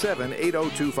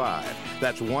 800-387-8025.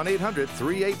 That's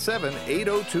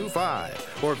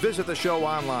 1-800-387-8025. Or visit the show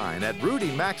online at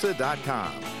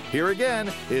rudymaxa.com. Here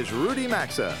again is Rudy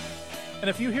Maxa. And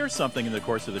if you hear something in the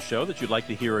course of the show that you'd like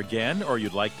to hear again, or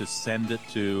you'd like to send it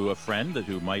to a friend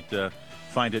who might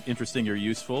find it interesting or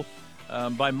useful,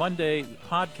 by Monday,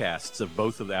 podcasts of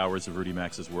both of the hours of Rudy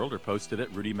Maxa's World are posted at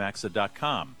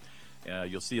rudymaxa.com.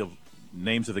 You'll see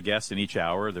names of the guests in each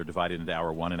hour. They're divided into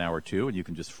hour 1 and hour 2, and you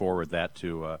can just forward that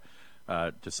to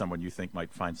someone you think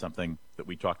might find something that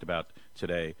we talked about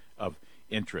today of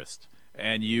interest.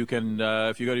 And you can,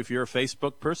 if you're a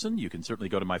Facebook person, you can certainly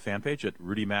go to my fan page at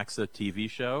Rudy Maxa TV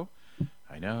Show.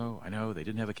 I know, they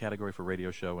didn't have a category for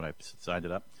radio show when I signed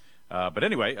it up. But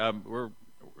anyway, we're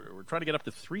trying to get up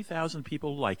to 3,000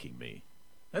 people liking me.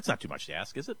 That's not too much to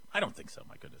ask, is it? I don't think so,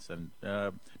 my goodness. And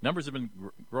numbers have been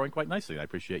growing quite nicely. I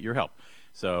appreciate your help.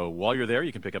 So while you're there,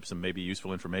 you can pick up some maybe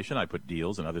useful information. I put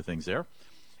deals and other things there.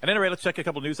 At any rate, let's check a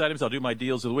couple news items. I'll do my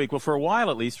deals of the week. Well, for a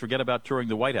while at least, forget about touring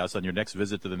the White House on your next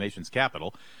visit to the nation's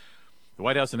capital. The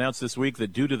White House announced this week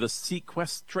that due to the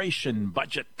sequestration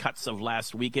budget cuts of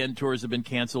last weekend, tours have been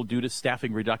canceled due to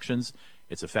staffing reductions.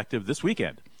 It's effective this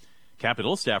weekend.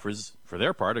 Capitol staffers, for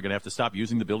their part, are going to have to stop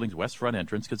using the building's west front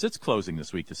entrance because it's closing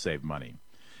this week to save money.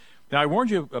 Now, I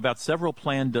warned you about several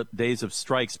planned days of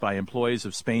strikes by employees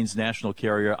of Spain's national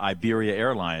carrier Iberia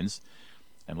Airlines.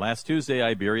 And last Tuesday,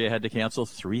 Iberia had to cancel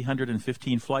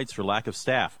 315 flights for lack of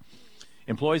staff.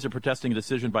 Employees are protesting a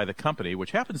decision by the company,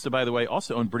 which happens to, by the way,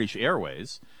 also own British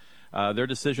Airways. Their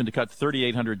decision to cut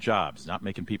 3,800 jobs, not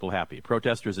making people happy.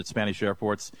 Protesters at Spanish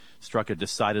airports struck a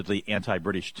decidedly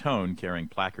anti-British tone, carrying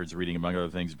placards reading, among other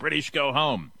things, "British, go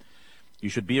home." You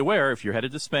should be aware, if you're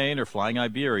headed to Spain or flying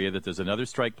Iberia, that there's another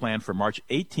strike planned for March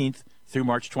 18th through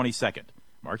March 22nd.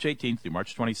 March 18th through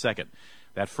March 22nd.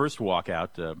 That first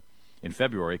walkout in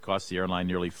February cost the airline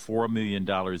nearly $4 million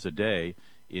a day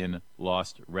in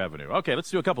lost revenue. Okay, let's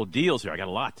do a couple deals here. I got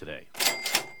a lot today.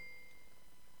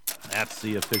 That's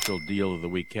the official deal of the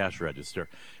week cash register.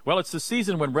 Well, it's the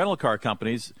season when rental car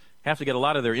companies have to get a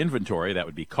lot of their inventory, that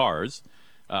would be cars,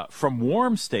 from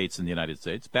warm states in the United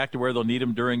States back to where they'll need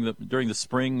them during the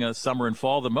spring, summer, and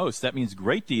fall the most. That means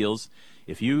great deals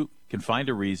if you can find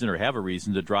a reason or have a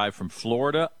reason to drive from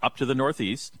Florida up to the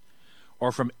Northeast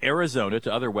or from Arizona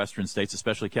to other western states,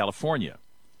 especially California.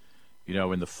 You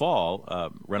know, in the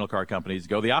fall, rental car companies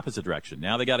go the opposite direction.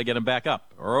 Now they got to get them back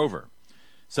up or over.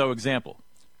 So, example.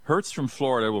 Hertz from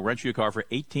Florida will rent you a car for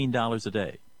 $18 a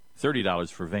day,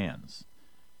 $30 for vans.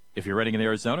 If you're renting in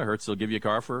Arizona, Hertz will give you a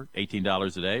car for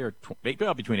 $18 a day, or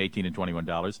between $18 and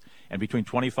 $21, and between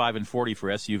 $25 and $40 for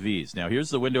SUVs. Now,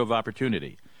 here's the window of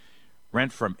opportunity.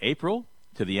 Rent from April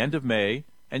to the end of May,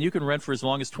 and you can rent for as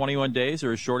long as 21 days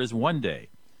or as short as 1 day.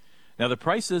 Now, the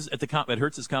prices at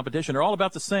Hertz's competition are all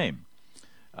about the same.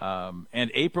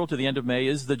 And April to the end of May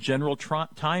is the general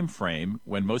time frame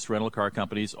when most rental car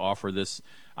companies offer this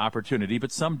opportunity,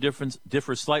 but some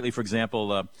differ slightly. For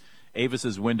example,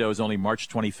 Avis's window is only March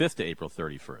 25th to April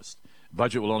 31st.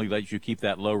 Budget will only let you keep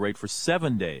that low rate for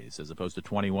 7 days as opposed to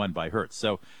 21 by Hertz.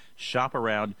 So shop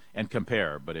around and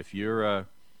compare. But if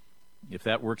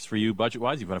that works for you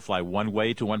budget-wise, you want to fly one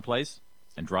way to one place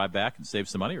and drive back and save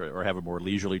some money, or have a more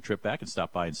leisurely trip back and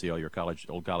stop by and see all your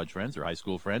old college friends or high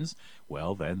school friends,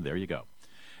 well, then there you go.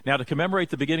 Now, to commemorate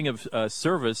the beginning of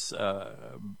service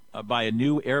by a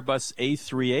new Airbus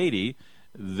A380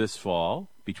 this fall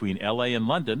between L.A. and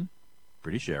London,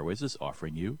 British Airways is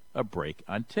offering you a break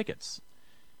on tickets.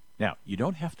 Now, you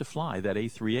don't have to fly that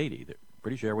A380.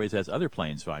 British Airways has other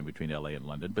planes flying between L.A. and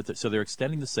London, so they're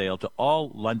extending the sale to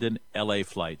all London-L.A.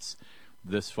 flights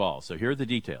this fall. So here are the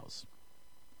details.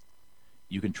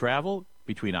 You can travel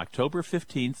between October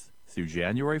 15th through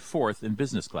January 4th in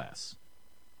business class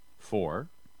for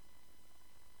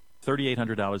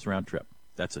 $3,800 round trip.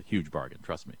 That's a huge bargain.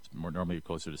 Trust me. It's normally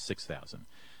closer to $6,000.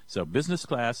 So business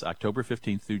class, October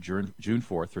 15th through June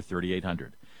 4th for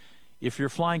 $3,800. If you're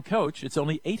flying coach, it's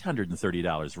only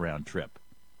 $830 round trip.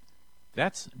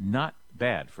 That's not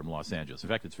bad from Los Angeles. In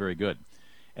fact, it's very good.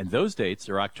 And those dates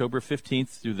are October 15th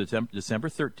through December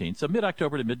 13th, so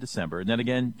mid-October to mid-December, and then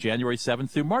again January 7th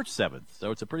through March 7th.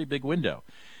 So it's a pretty big window.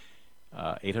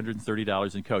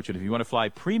 $830 in coach. And if you want to fly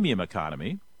premium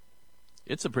economy,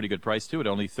 it's a pretty good price, too, at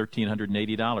only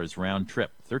 $1,380 round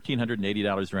trip.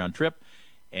 $1,380 round trip,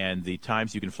 and the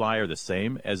times you can fly are the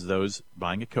same as those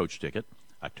buying a coach ticket,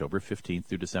 October 15th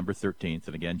through December 13th,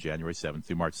 and again January 7th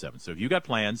through March 7th. So if you got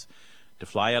plans to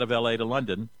fly out of L.A. to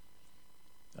London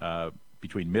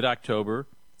between mid-October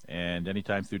and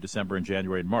anytime through December and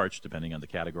January and March, depending on the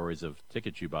categories of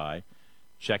tickets you buy,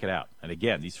 check it out. And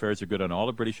again, these fares are good on all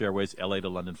of British Airways LA to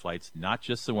London flights, not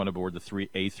just the one aboard the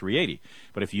A380.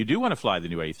 But if you do want to fly the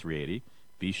new A380,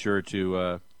 be sure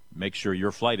to make sure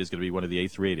your flight is going to be one of the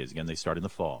A380s. Again, they start in the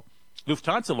fall.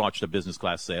 Lufthansa launched a business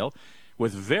class sale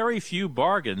with very few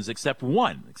bargains except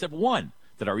one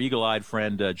that our eagle-eyed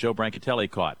friend Joe Brancatelli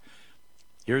caught.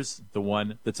 Here's the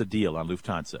one that's a deal on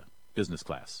Lufthansa. Business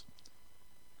class.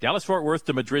 Dallas-Fort Worth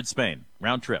to Madrid, Spain.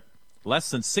 Round trip. Less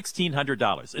than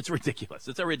 $1,600. It's ridiculous.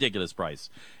 It's a ridiculous price.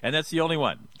 And that's the only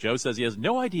one. Joe says he has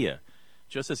no idea.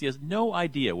 Joe says he has no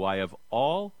idea why of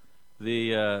all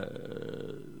the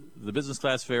business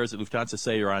class fares that Lufthansa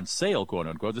say are on sale, quote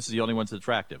unquote, this is the only one that's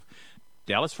attractive.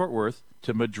 Dallas-Fort Worth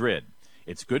to Madrid.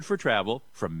 It's good for travel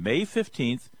from May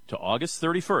 15th to August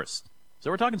 31st.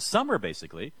 So we're talking summer,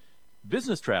 basically.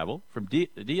 business travel from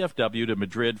DFW to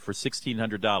Madrid for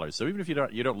 $1,600. So even if you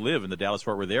don't live in the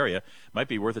Dallas-Fort Worth area, it might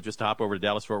be worth it just to hop over to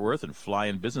Dallas-Fort Worth and fly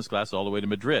in business class all the way to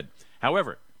Madrid.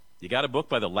 However, you got to book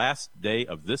by the last day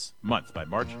of this month, by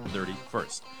March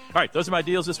 31st. All right, those are my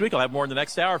deals this week. I'll have more in the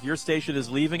next hour. If your station is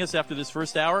leaving us after this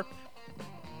first hour,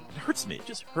 it hurts me. It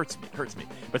just hurts me. It hurts me.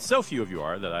 But so few of you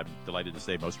are that I'm delighted to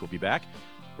say most will be back.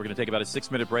 We're going to take about a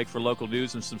 6-minute break for local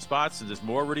news and some spots, and there's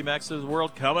more Rudy Maxa's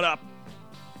World coming up.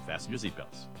 Fasten your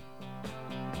seatbelts.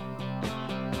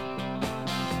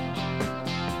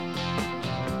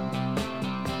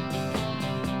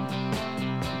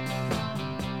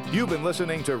 You've been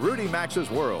listening to Rudy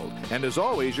Maxa's World, and as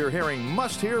always, you're hearing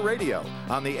Must Hear Radio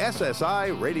on the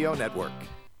SSI Radio Network.